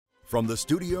From the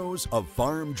studios of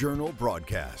Farm Journal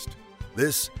Broadcast,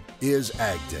 this is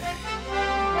AgDay.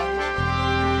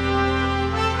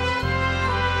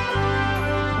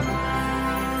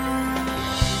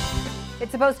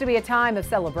 It's supposed to be a time of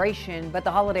celebration, but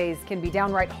the holidays can be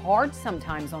downright hard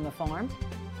sometimes on the farm.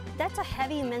 That's a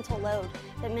heavy mental load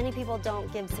that many people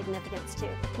don't give significance to.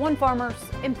 One farmer's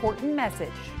important message: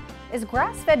 is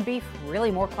grass-fed beef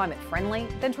really more climate friendly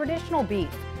than traditional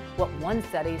beef? What one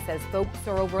study says folks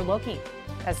are overlooking,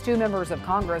 as two members of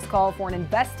Congress call for an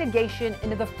investigation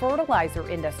into the fertilizer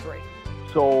industry.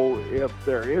 So if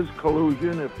there is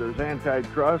collusion, if there's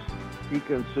antitrust, he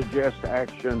can suggest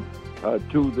action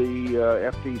to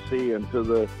the FTC and to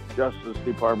the Justice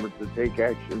Department to take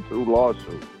action through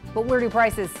lawsuit. But where do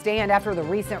prices stand after the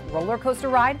recent roller coaster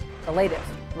ride? The latest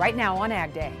right now on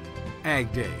AgDay.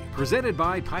 AgDay, presented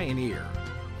by Pioneer.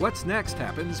 What's next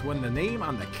happens when the name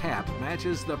on the cap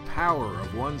matches the power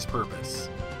of one's purpose.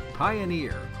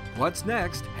 Pioneer. What's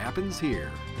next happens here.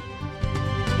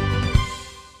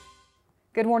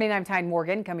 Good morning, I'm Tyne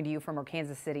Morgan, coming to you from our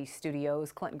Kansas City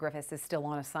studios. Clinton Griffiths is still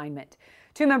on assignment.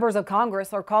 Two members of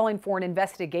Congress are calling for an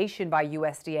investigation by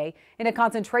USDA into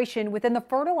concentration within the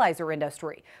fertilizer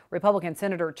industry. Republican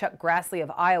Senator Chuck Grassley of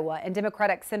Iowa and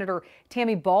Democratic Senator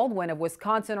Tammy Baldwin of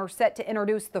Wisconsin are set to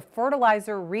introduce the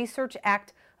Fertilizer Research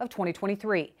Act of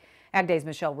 2023. AgDay's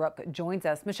Michelle Rook joins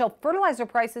us. Michelle, fertilizer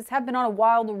prices have been on a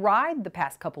wild ride the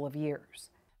past couple of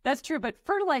years. That's true, but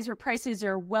fertilizer prices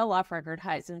are well off record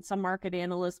highs, and some market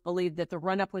analysts believe that the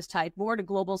run-up was tied more to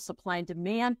global supply and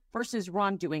demand versus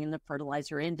wrongdoing in the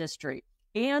fertilizer industry,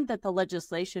 and that the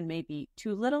legislation may be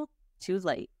too little, too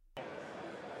late.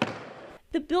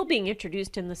 The bill being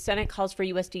introduced in the Senate calls for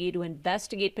USDA to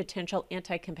investigate potential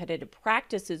anti-competitive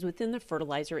practices within the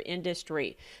fertilizer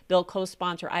industry. Bill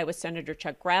co-sponsor Iowa Senator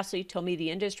Chuck Grassley told me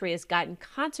the industry has gotten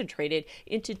concentrated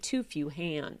into too few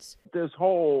hands. This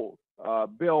whole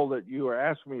bill that you were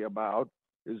asking me about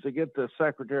is to get the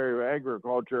Secretary of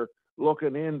Agriculture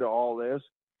looking into all this.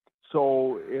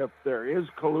 So if there is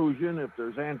collusion, if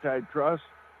there's antitrust,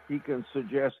 he can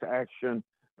suggest action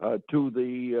to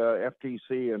the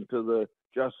FTC and to the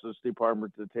Justice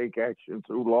Department to take action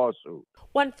through lawsuit.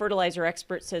 One fertilizer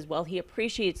expert says while he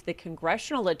appreciates the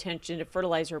congressional attention to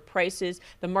fertilizer prices,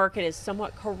 the market has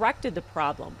somewhat corrected the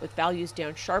problem, with values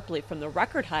down sharply from the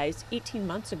record highs 18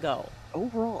 months ago.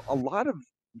 Overall, a lot of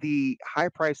the high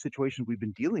price situations we've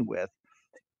been dealing with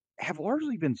have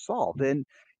largely been solved. And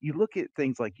you look at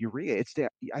things like urea, it's down,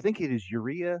 I think it is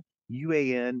urea,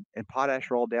 UAN, and potash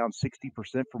are all down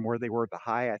 60% from where they were at the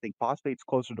high. I think phosphate's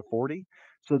closer to 40.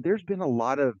 So there's been a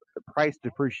lot of price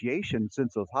depreciation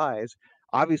since those highs.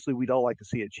 Obviously, we'd all like to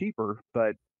see it cheaper,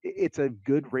 but it's a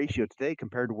good ratio today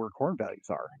compared to where corn values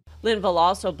are. Linville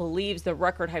also believes the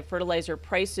record high fertilizer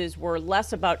prices were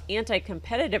less about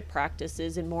anti-competitive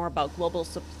practices and more about global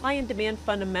supply and demand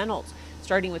fundamentals,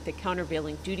 starting with the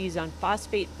countervailing duties on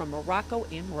phosphate from Morocco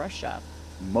and Russia.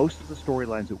 Most of the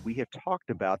storylines that we have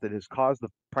talked about that has caused the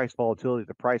price volatility,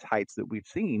 the price heights that we've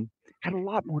seen, had a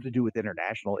lot more to do with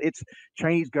international. It's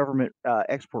Chinese government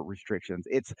export restrictions.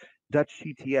 It's Dutch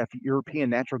TTF,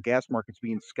 European natural gas markets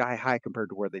being sky high compared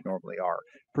to where they normally are.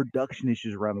 Production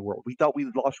issues around the world. We thought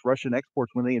we lost Russian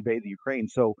exports when they invaded Ukraine.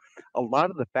 So a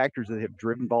lot of the factors that have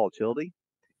driven volatility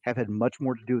have had much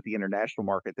more to do with the international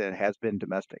market than it has been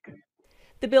domestic.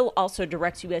 The bill also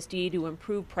directs USDA to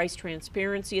improve price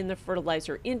transparency in the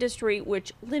fertilizer industry,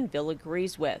 which Linville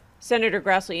agrees with. Senator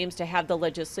Grassley aims to have the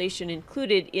legislation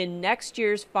included in next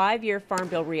year's 5-year Farm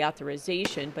Bill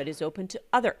reauthorization, but is open to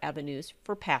other avenues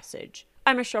for passage.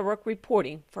 I'm Michelle Rook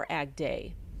reporting for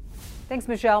AgDay. Thanks,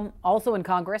 Michelle. Also in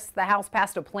Congress, the House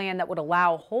passed a plan that would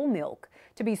allow whole milk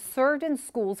to be served in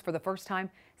schools for the first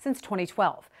time since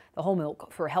 2012. The Whole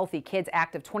Milk for Healthy Kids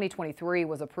Act of 2023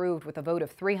 was approved with a vote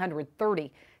of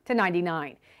 330 to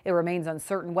 99. It remains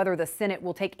uncertain whether the Senate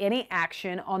will take any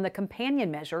action on the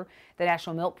companion measure. The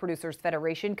National Milk Producers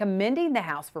Federation commending the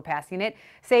House for passing it,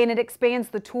 saying it expands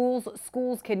the tools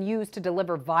schools can use to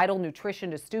deliver vital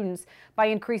nutrition to students by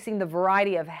increasing the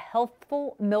variety of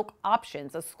healthful milk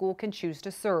options a school can choose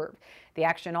to serve. The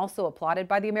action also applauded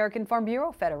by the American Farm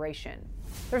Bureau Federation.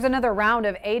 There's another round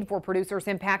of aid for producers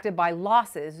impacted by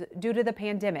losses due to the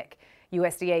pandemic.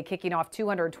 USDA kicking off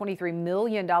 $223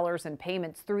 million in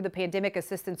payments through the Pandemic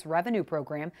Assistance Revenue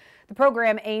Program. The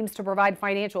program aims to provide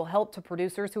financial help to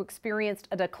producers who experienced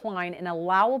a decline in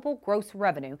allowable gross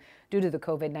revenue due to the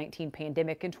COVID-19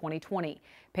 pandemic in 2020.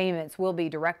 Payments will be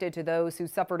directed to those who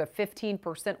suffered a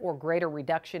 15% or greater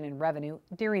reduction in revenue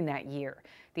during that year.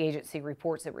 The agency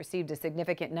reports it received a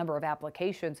significant number of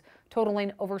applications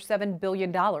totaling over $7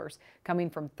 billion, coming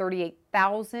from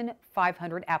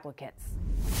 38,500 applicants.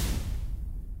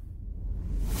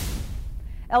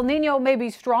 El Nino may be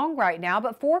strong right now,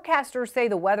 but forecasters say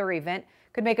the weather event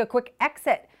could make a quick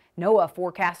exit. NOAA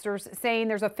forecasters saying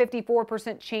there's a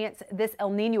 54% chance this El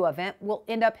Nino event will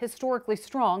end up historically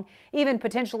strong, even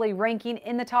potentially ranking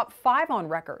in the top 5 on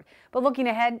record. But looking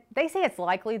ahead, they say it's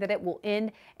likely that it will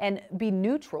end and be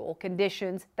neutral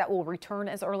conditions that will return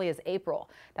as early as April.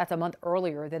 That's a month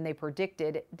earlier than they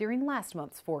predicted during last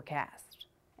month's forecast.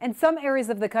 And some areas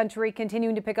of the country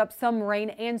continuing to pick up some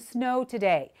rain and snow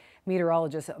today.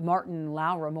 Meteorologist Martin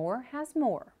Lauramore has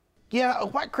more. Yeah,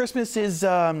 White Christmas is,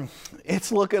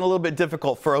 it's looking a little bit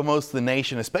difficult for most of the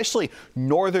nation, especially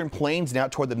northern plains and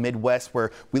out toward the Midwest,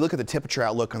 where we look at the temperature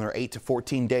outlook on their 8 to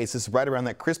 14 days. This is right around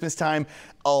that Christmas time.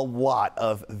 A lot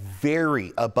of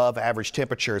very above average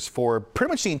temperatures for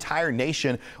pretty much the entire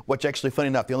nation, which actually, funny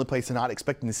enough, the only place they're not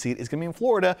expecting to see it is going to be in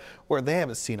Florida, where they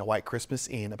haven't seen a White Christmas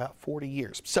in about 40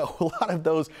 years. So a lot of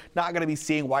those not going to be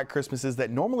seeing White Christmases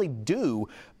that normally do,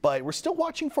 but we're still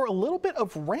watching for a little bit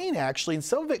of rain, actually, and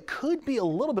some of it could be a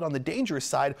little bit on the dangerous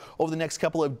side over the next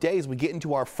couple of days. We get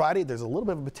into our Friday, there's a little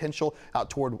bit of a potential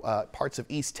out toward parts of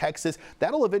East Texas.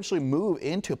 That'll eventually move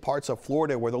into parts of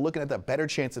Florida, where they're looking at that better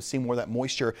chance of seeing more of that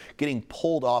moisture getting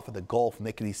pulled off of the Gulf, and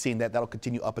they can be seeing that that'll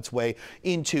continue up its way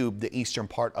into the eastern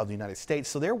part of the United States.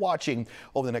 So they're watching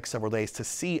over the next several days to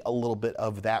see a little bit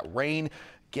of that rain.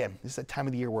 Again, this is that time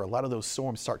of the year where a lot of those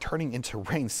storms start turning into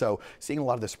rain. So seeing a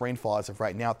lot of this rainfall as of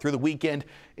right now through the weekend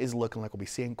is looking like we'll be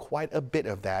seeing quite a bit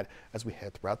of that as we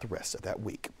head throughout the rest of that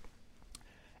week.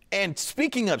 And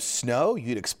speaking of snow,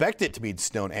 you'd expect it to be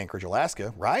snow in Anchorage,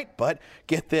 Alaska, right? But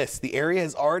get this, the area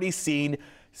has already seen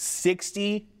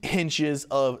 60 inches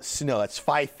of snow. That's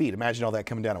 5 feet. Imagine all that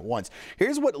coming down at once.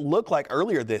 Here's what it looked like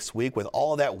earlier this week with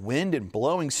all of that wind and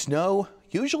blowing snow.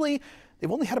 Usually, they've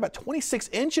only had about 26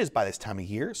 inches by this time of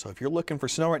year. So if you're looking for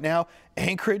snow right now,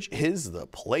 Anchorage is the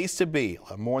place to be. I'll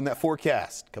have more on that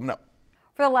forecast coming up.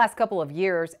 For the last couple of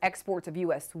years, exports of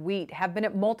U.S. wheat have been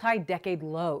at multi-decade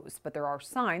lows, but there are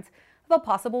signs of a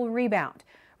possible rebound.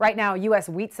 Right now, U.S.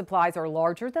 wheat supplies are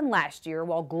larger than last year,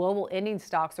 while global ending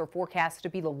stocks are forecast to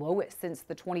be the lowest since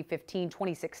the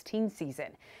 2015-2016 season.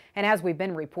 And as we've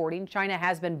been reporting, China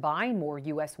has been buying more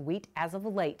U.S. wheat as of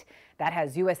late. That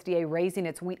has USDA raising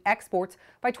its wheat exports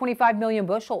by 25 million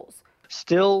bushels.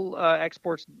 Still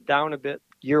exports down a bit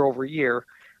year over year,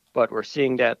 but we're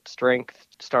seeing that strength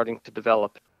starting to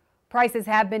develop. Prices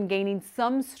have been gaining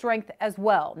some strength as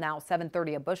well. Now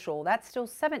 $7.30 a bushel. That's still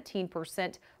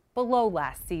 17% below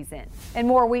last season. In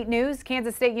more wheat news,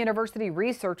 Kansas State University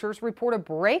researchers report a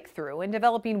breakthrough in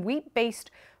developing wheat-based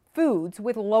foods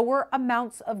with lower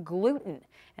amounts of gluten.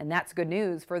 And that's good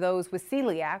news for those with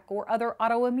celiac or other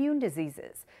autoimmune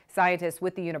diseases. Scientists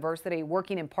with the university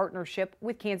working in partnership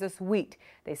with Kansas Wheat.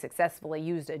 They successfully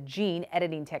used a gene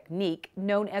editing technique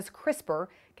known as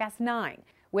CRISPR-Cas9.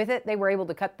 With it, they were able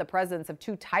to cut the presence of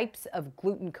 2 types of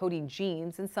gluten-coating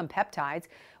genes and some peptides,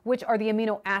 which are the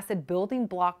amino acid building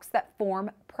blocks that form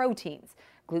proteins.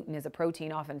 Gluten is a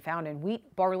protein often found in wheat,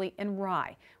 barley, and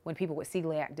rye. When people with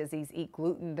celiac disease eat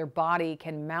gluten, their body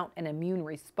can mount an immune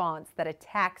response that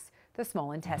attacks the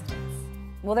small intestines.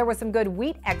 Well, there was some good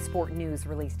wheat export news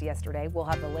released yesterday. We'll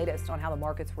have the latest on how the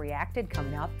markets reacted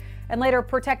coming up. And later,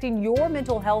 protecting your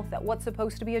mental health at what's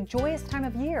supposed to be a joyous time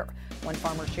of year. One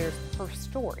farmer shares her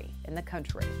story in the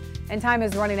country. And time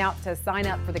is running out to sign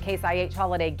up for the Case IH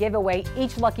holiday giveaway.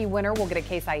 Each lucky winner will get a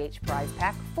Case IH prize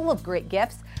pack full of great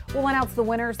gifts. We'll announce the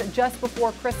winners just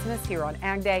before Christmas here on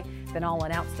AgDay. Then I'll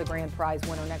announce the grand prize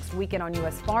winner next weekend on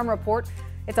U.S. Farm Report.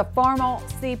 It's a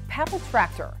Farm-All-See pedal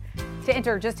tractor. To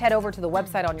enter, just head over to the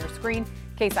website on your screen,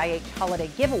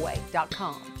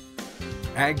 caseihholidaygiveaway.com.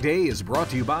 AgDay is brought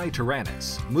to you by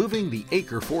Tyrannus, moving the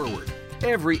acre forward.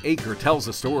 Every acre tells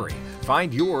a story.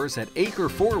 Find yours at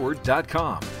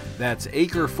acreforward.com. That's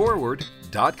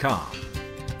acreforward.com.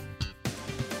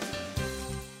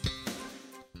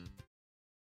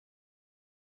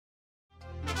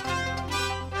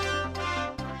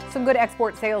 Some good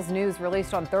export sales news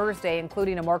released on Thursday,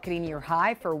 including a marketing year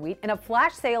high for wheat and a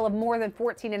flash sale of more than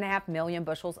 14.5 million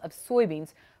bushels of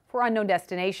soybeans for unknown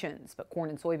destinations. But corn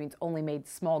and soybeans only made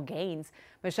small gains.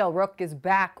 Michelle Rook is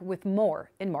back with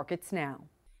more in Markets Now.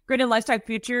 Grain and livestock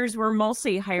futures were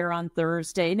mostly higher on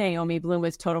Thursday. Naomi Bloom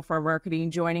with Total Farm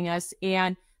Marketing joining us.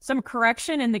 And some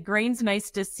correction in the grains. Nice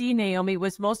to see, Naomi.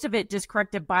 Was most of it just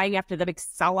corrected buying after the big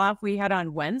sell-off we had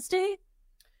on Wednesday?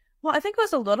 Well, I think it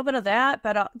was a little bit of that,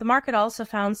 but the market also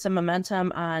found some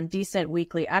momentum on decent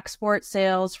weekly export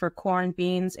sales for corn,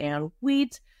 beans, and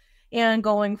wheat. And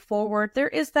going forward, there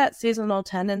is that seasonal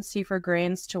tendency for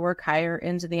grains to work higher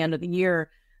into the end of the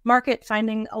year. Market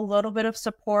finding a little bit of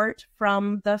support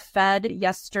from the Fed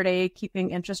yesterday, keeping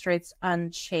interest rates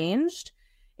unchanged.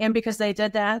 And because they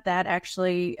did that, that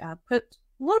actually put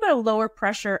a little bit of lower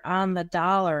pressure on the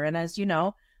dollar. And as you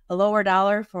know, a lower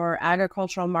dollar for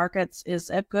agricultural markets is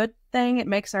a good thing. It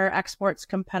makes our exports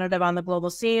competitive on the global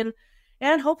scene.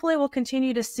 And hopefully we'll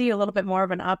continue to see a little bit more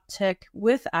of an uptick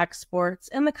with exports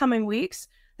in the coming weeks,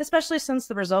 especially since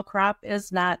the Brazil crop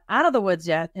is not out of the woods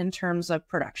yet in terms of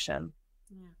production.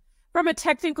 From a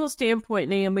technical standpoint,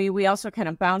 Naomi, we also kind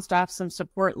of bounced off some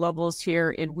support levels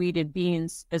here in wheat and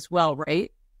beans as well,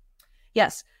 right?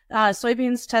 Yes.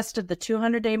 Soybeans tested the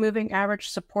 200-day moving average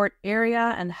support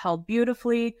area and held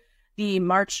beautifully. The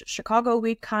March Chicago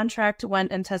wheat contract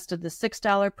went and tested the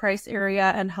 $6 price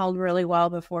area and held really well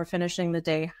before finishing the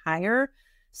day higher.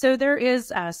 So there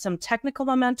is some technical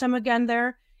momentum again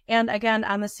there. And again,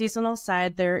 on the seasonal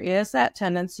side, there is that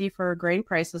tendency for grain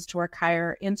prices to work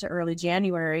higher into early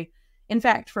January. In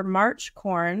fact, for March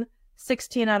corn,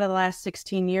 16 out of the last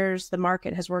 16 years, the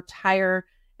market has worked higher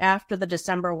after the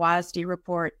December WASDE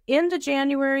report into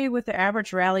January, with the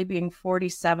average rally being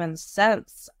 47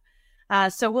 cents.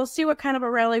 So we'll see what kind of a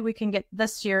rally we can get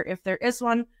this year, if there is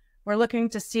one. We're looking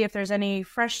to see if there's any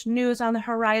fresh news on the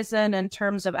horizon in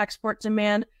terms of export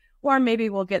demand, or maybe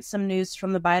we'll get some news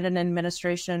from the Biden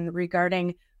administration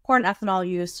regarding corn ethanol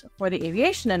use for the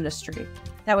aviation industry.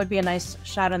 That would be a nice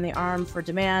shot in the arm for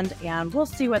demand, and we'll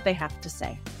see what they have to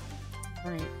say.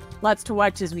 All right. Lots to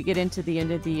watch as we get into the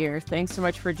end of the year. Thanks so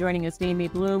much for joining us, Naomi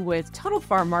Bloom with Total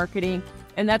Farm Marketing.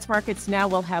 And that's Markets Now.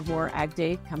 We'll have more Ag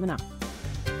Day coming up.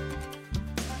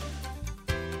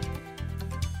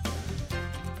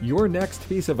 Your next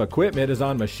piece of equipment is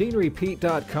on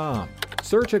MachineryPete.com.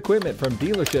 Search equipment from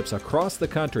dealerships across the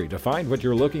country to find what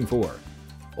you're looking for.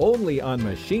 Only on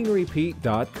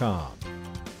MachineryPete.com.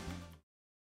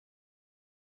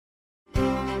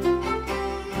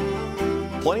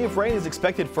 Plenty of rain is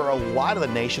expected for a lot of the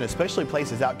nation, especially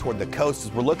places out toward the coast,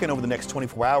 as we're looking over the next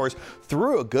 24 hours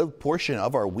through a good portion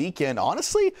of our weekend.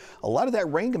 Honestly, a lot of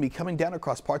that rain can be coming down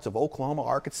across parts of Oklahoma,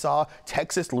 Arkansas,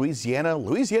 Texas, Louisiana.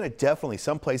 Louisiana definitely,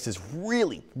 some places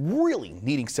really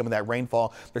needing some of that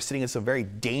rainfall. They're sitting in some very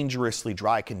dangerously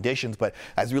dry conditions. But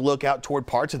as we look out toward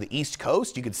parts of the East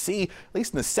Coast, you can see, at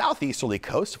least in the southeasterly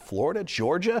coast, Florida,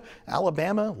 Georgia,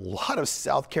 Alabama, a lot of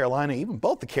South Carolina, even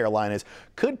both the Carolinas,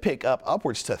 could pick up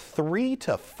upwards to 3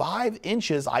 to 5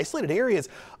 inches, isolated areas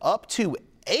up to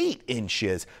 8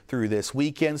 inches through this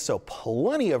weekend. So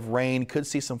plenty of rain. Could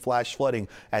see some flash flooding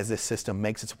as this system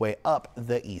makes its way up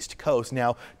the East Coast.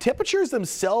 Now, temperatures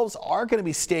themselves are going to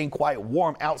be staying quite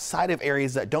warm outside of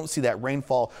areas that don't see that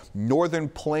rainfall. Northern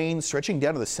plains stretching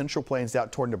down to the central plains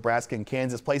out toward Nebraska and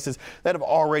Kansas, places that have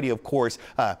already, of course,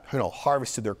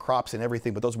 harvested their crops and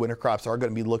everything. But those winter crops are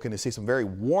going to be looking to see some very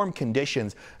warm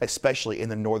conditions, especially in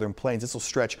the northern plains. This will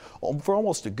stretch for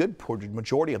almost a good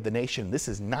majority of the nation. This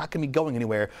is not going to be going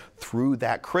anywhere through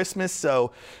that Christmas.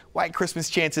 So white Christmas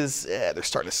chances, they're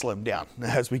starting to slim down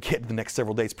as we get into the next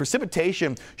several days.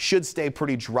 Precipitation should stay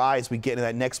pretty dry as we get into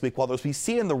that next week, while we'll be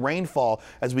seeing the rainfall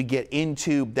as we get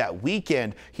into that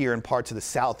weekend here in parts of the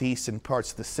southeast and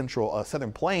parts of the central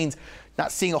southern plains.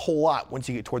 Not seeing a whole lot once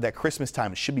you get toward that Christmas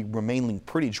time. It should be remaining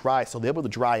pretty dry, so they're able to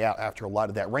dry out after a lot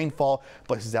of that rainfall.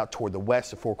 Places out toward the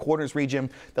west, the Four Corners region,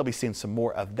 they'll be seeing some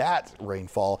more of that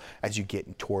rainfall as you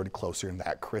get toward closer in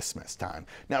that Christmas time.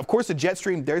 Now, of course, the jet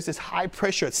stream, there's this high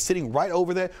pressure that's sitting right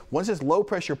over there. Once this low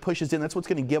pressure pushes in, that's what's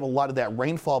going to give a lot of that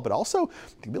rainfall, but also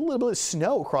a little bit of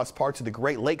snow across parts of the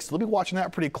Great Lakes. So we'll be watching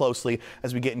that pretty closely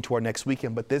as we get into our next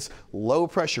weekend. But this low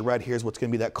pressure right here is what's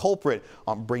going to be that culprit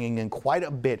on bringing in quite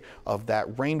a bit of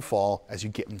that rainfall as you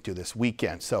get into this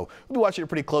weekend. So we'll be watching it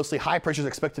pretty closely. High pressure is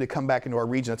expected to come back into our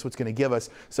region. That's what's going to give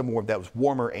us some more of those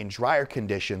warmer and drier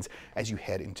conditions as you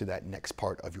head into that next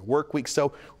part of your work week.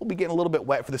 So we'll be getting a little bit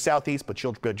wet for the southeast, but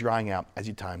you'll be drying out as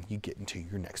you get into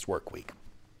your next work week.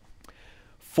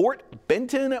 Fort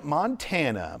Benton,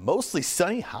 Montana, mostly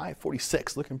sunny, high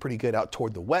 46, looking pretty good out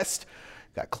toward the west.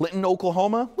 Got Clinton,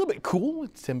 Oklahoma, a little bit cool.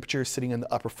 Temperatures sitting in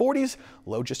the upper 40s,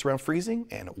 low just around freezing.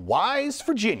 And Wise,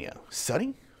 Virginia,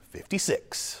 sunny,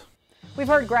 56. We've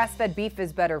heard grass-fed beef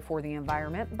is better for the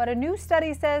environment, but a new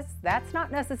study says that's not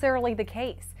necessarily the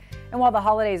case. And while the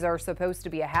holidays are supposed to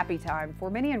be a happy time, for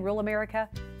many in rural America,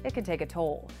 it can take a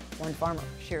toll. One farmer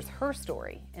shares her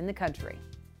story in the country.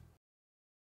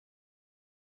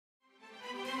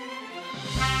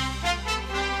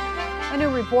 A new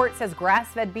report says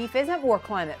grass-fed beef isn't more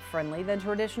climate-friendly than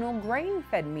traditional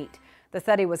grain-fed meat. The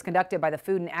study was conducted by the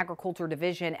Food and Agriculture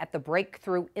Division at the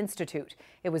Breakthrough Institute.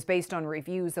 It was based on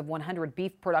reviews of 100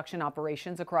 beef production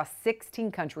operations across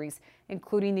 16 countries,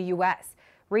 including the U.S.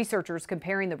 Researchers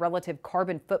comparing the relative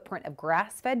carbon footprint of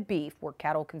grass-fed beef, where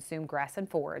cattle consume grass and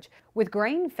forage, with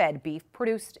grain-fed beef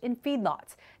produced in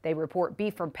feedlots. They report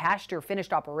beef from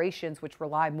pasture-finished operations, which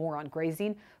rely more on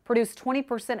grazing, produce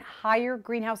 20% higher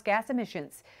greenhouse gas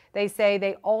emissions. They say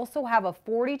they also have a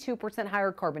 42%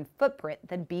 higher carbon footprint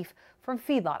than beef from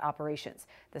feedlot operations.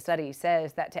 The study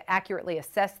says that to accurately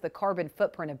assess the carbon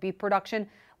footprint of beef production,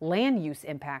 land use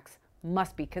impacts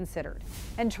must be considered.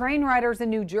 And train riders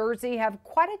in New Jersey have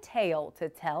quite a tale to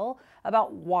tell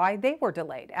about why they were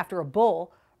delayed after a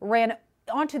bull ran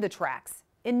onto the tracks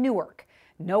in Newark.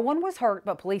 No one was hurt,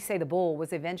 but police say the bull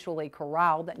was eventually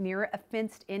corralled near a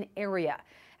fenced-in area.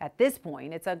 At this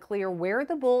point, it's unclear where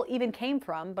the bull even came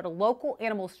from, but a local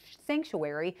animal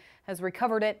sanctuary has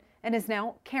recovered it and is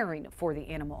now caring for the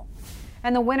animal.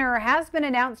 And the winner has been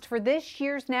announced for this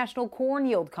year's National Corn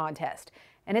Yield Contest.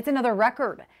 And it's another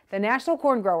record. The National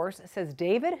Corn Growers says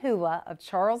David Hula of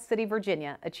Charles City,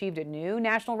 Virginia, achieved a new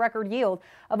national record yield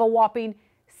of a whopping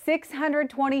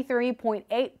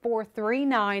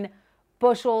 623.8439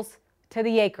 bushels to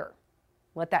the acre.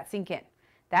 Let that sink in.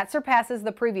 That surpasses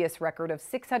the previous record of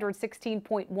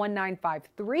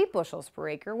 616.1953 bushels per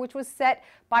acre, which was set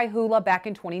by Hula back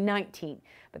in 2019.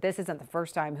 But this isn't the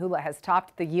first time Hula has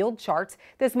topped the yield charts.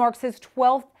 This marks his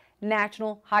 12th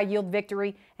national high yield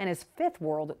victory and his 5th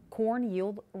world corn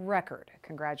yield record.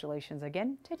 Congratulations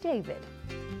again to David.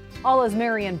 All is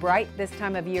merry and bright this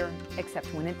time of year, except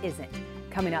when it isn't.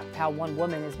 Coming up, how one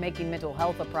woman is making mental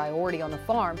health a priority on the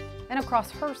farm and across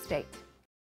her state.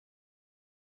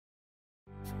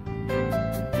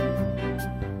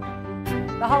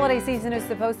 The holiday season is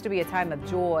supposed to be a time of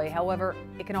joy. However,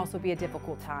 it can also be a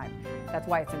difficult time. That's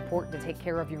why it's important to take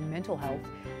care of your mental health.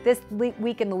 This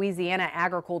week in Louisiana,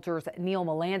 Agriculture's Neil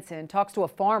Melanson talks to a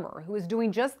farmer who is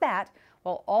doing just that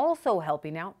while also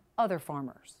helping out other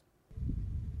farmers.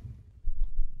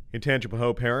 In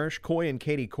Tangipahoa Parish, Coy and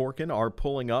Katie Corkin are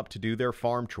pulling up to do their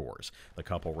farm chores. The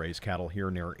couple raise cattle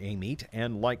here near Amite,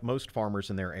 and like most farmers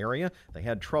in their area, they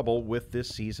had trouble with this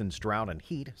season's drought and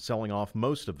heat, selling off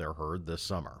most of their herd this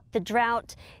summer. The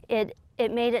drought, it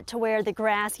made it to where the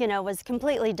grass, was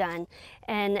completely done,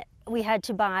 and we had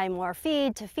to buy more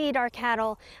feed to feed our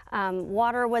cattle.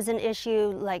 Water was an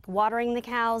issue, like watering the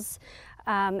cows.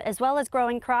 As well as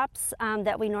growing crops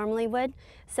that we normally would.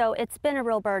 So it's been a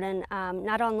real burden,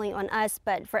 not only on us,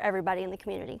 but for everybody in the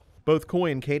community. Both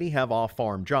Coy and Katie have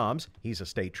off-farm jobs. He's a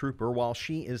state trooper, while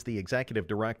she is the executive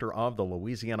director of the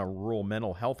Louisiana Rural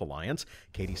Mental Health Alliance.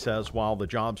 Katie says while the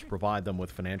jobs provide them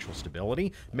with financial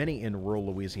stability, many in rural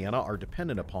Louisiana are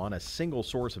dependent upon a single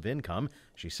source of income.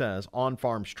 She says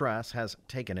on-farm stress has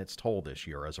taken its toll this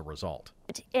year as a result.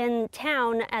 In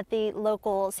town at the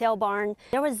local sale barn,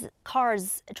 there was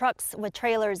trucks with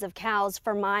trailers of cows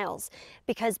for miles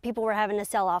because people were having to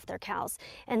sell off their cows.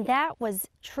 And that was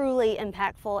truly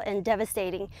impactful and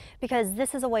devastating because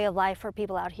this is a way of life for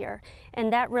people out here.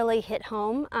 And that really hit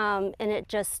home, and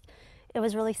it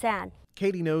was really sad.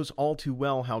 Katie knows all too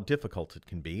well how difficult it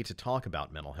can be to talk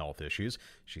about mental health issues.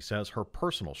 She says her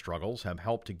personal struggles have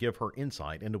helped to give her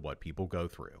insight into what people go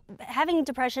through. Having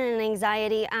depression and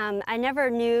anxiety, I never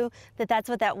knew that that's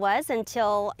what that was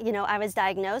until, I was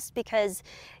diagnosed, because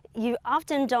you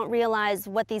often don't realize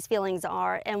what these feelings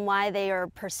are and why they are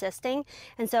persisting.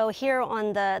 And so here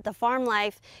on the farm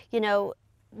life,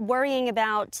 worrying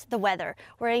about the weather,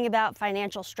 worrying about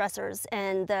financial stressors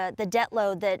and the debt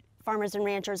load that farmers and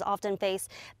ranchers often face,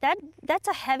 that's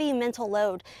a heavy mental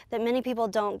load that many people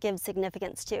don't give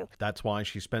significance to. That's why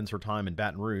she spends her time in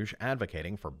Baton Rouge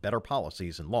advocating for better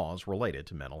policies and laws related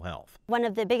to mental health. One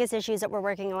of the biggest issues that we're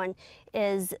working on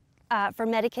is for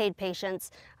Medicaid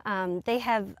patients. They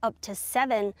have up to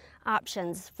 7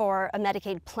 options for a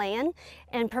Medicaid plan,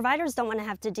 and providers don't want to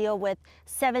have to deal with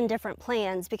 7 different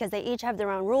plans because they each have their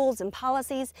own rules and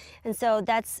policies, and so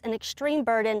that's an extreme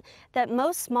burden that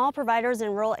most small providers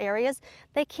in rural areas,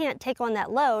 they can't take on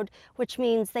that load, which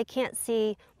means they can't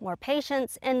see more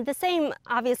patients, and the same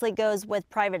obviously goes with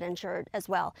private insured as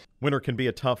well. Winter can be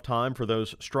a tough time for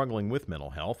those struggling with mental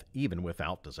health, even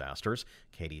without disasters.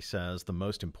 Katie says the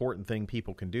most important thing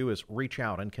people can do is reach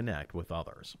out and connect with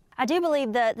others. I do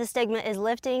believe that the stigma is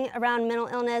lifting around mental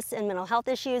illness and mental health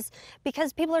issues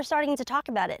because people are starting to talk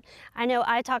about it. I know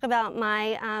I talk about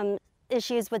my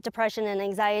issues with depression and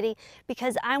anxiety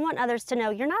because I want others to know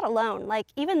you're not alone. Like,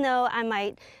 even though I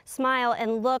might smile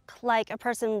and look like a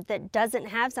person that doesn't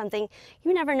have something,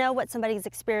 you never know what somebody's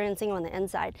experiencing on the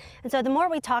inside. And so the more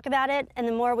we talk about it and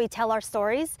the more we tell our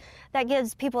stories, that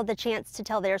gives people the chance to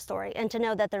tell their story and to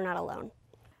know that they're not alone.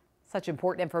 Such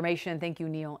important information. Thank you,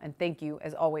 Neil. And thank you,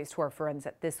 as always, to our friends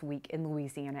at This Week in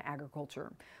Louisiana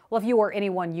Agriculture. Well, if you or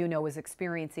anyone you know is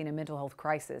experiencing a mental health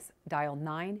crisis, dial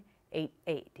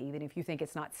 988. Even if you think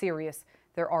it's not serious,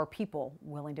 there are people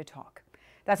willing to talk.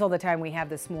 That's all the time we have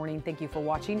this morning. Thank you for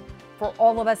watching. For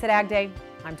all of us at AgDay,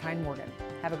 I'm Tyne Morgan.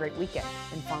 Have a great weekend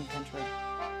in Farm Country.